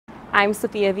I'm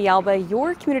Sophia Villalba,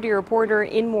 your community reporter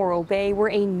in Morro Bay, where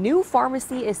a new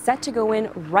pharmacy is set to go in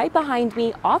right behind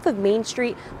me off of Main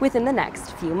Street within the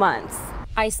next few months.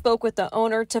 I spoke with the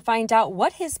owner to find out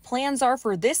what his plans are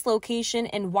for this location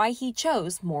and why he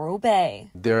chose Morro Bay.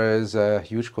 There is a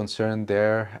huge concern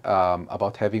there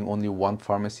about having only one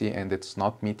pharmacy, and it's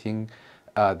not meeting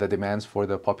the demands for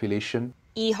the population.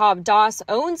 Ehab Das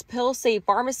owns Pill Save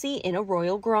Pharmacy in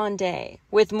Arroyo Grande.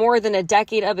 With more than a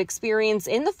decade of experience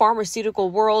in the pharmaceutical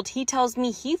world, he tells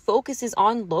me he focuses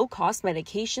on low-cost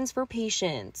medications for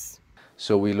patients.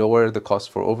 So we lower the cost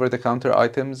for over-the-counter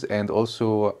items and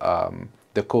also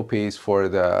the co-pays for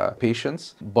the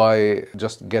patients by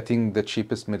just getting the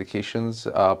cheapest medications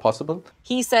possible.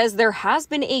 He says there has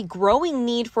been a growing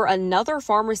need for another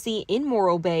pharmacy in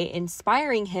Morro Bay,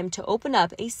 inspiring him to open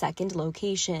up a second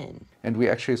location. And we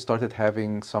actually started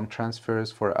having some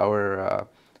transfers for our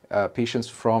patients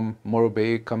from Morro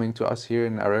Bay coming to us here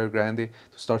in Arroyo Grande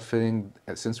to start filling,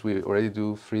 since we already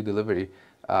do free delivery,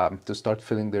 to start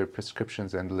filling their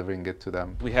prescriptions and delivering it to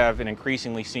them. We have an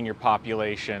increasingly senior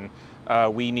population.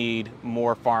 We need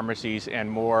more pharmacies and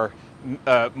more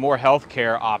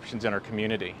healthcare options in our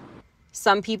community.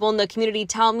 Some people in the community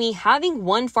tell me having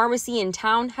one pharmacy in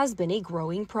town has been a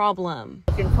growing problem.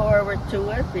 Looking forward to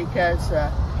it because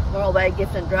Morro Bay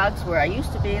Gift and Drugs, where I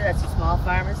used to be, that's a small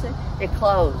pharmacy, it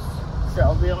closed.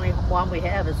 So the only one we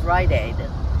have is Rite Aid.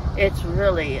 And it's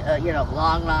really,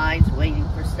 long lines waiting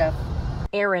for stuff.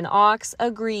 Aaron Ox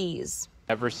agrees.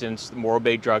 Ever since the Morro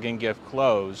Bay Drug and Gift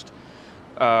closed,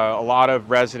 a lot of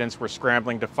residents were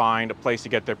scrambling to find a place to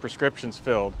get their prescriptions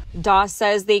filled. Das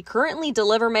says they currently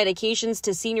deliver medications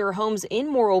to senior homes in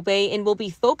Morro Bay and will be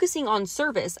focusing on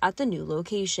service at the new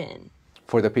location.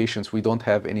 For the patients, we don't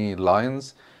have any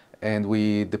lines, and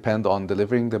we depend on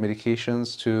delivering the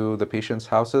medications to the patients'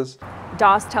 houses.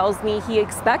 Das tells me he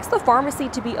expects the pharmacy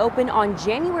to be open on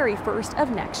January 1st of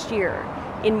next year.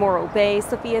 In Morro Bay,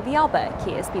 Sophia Villalba,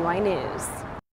 KSBY News.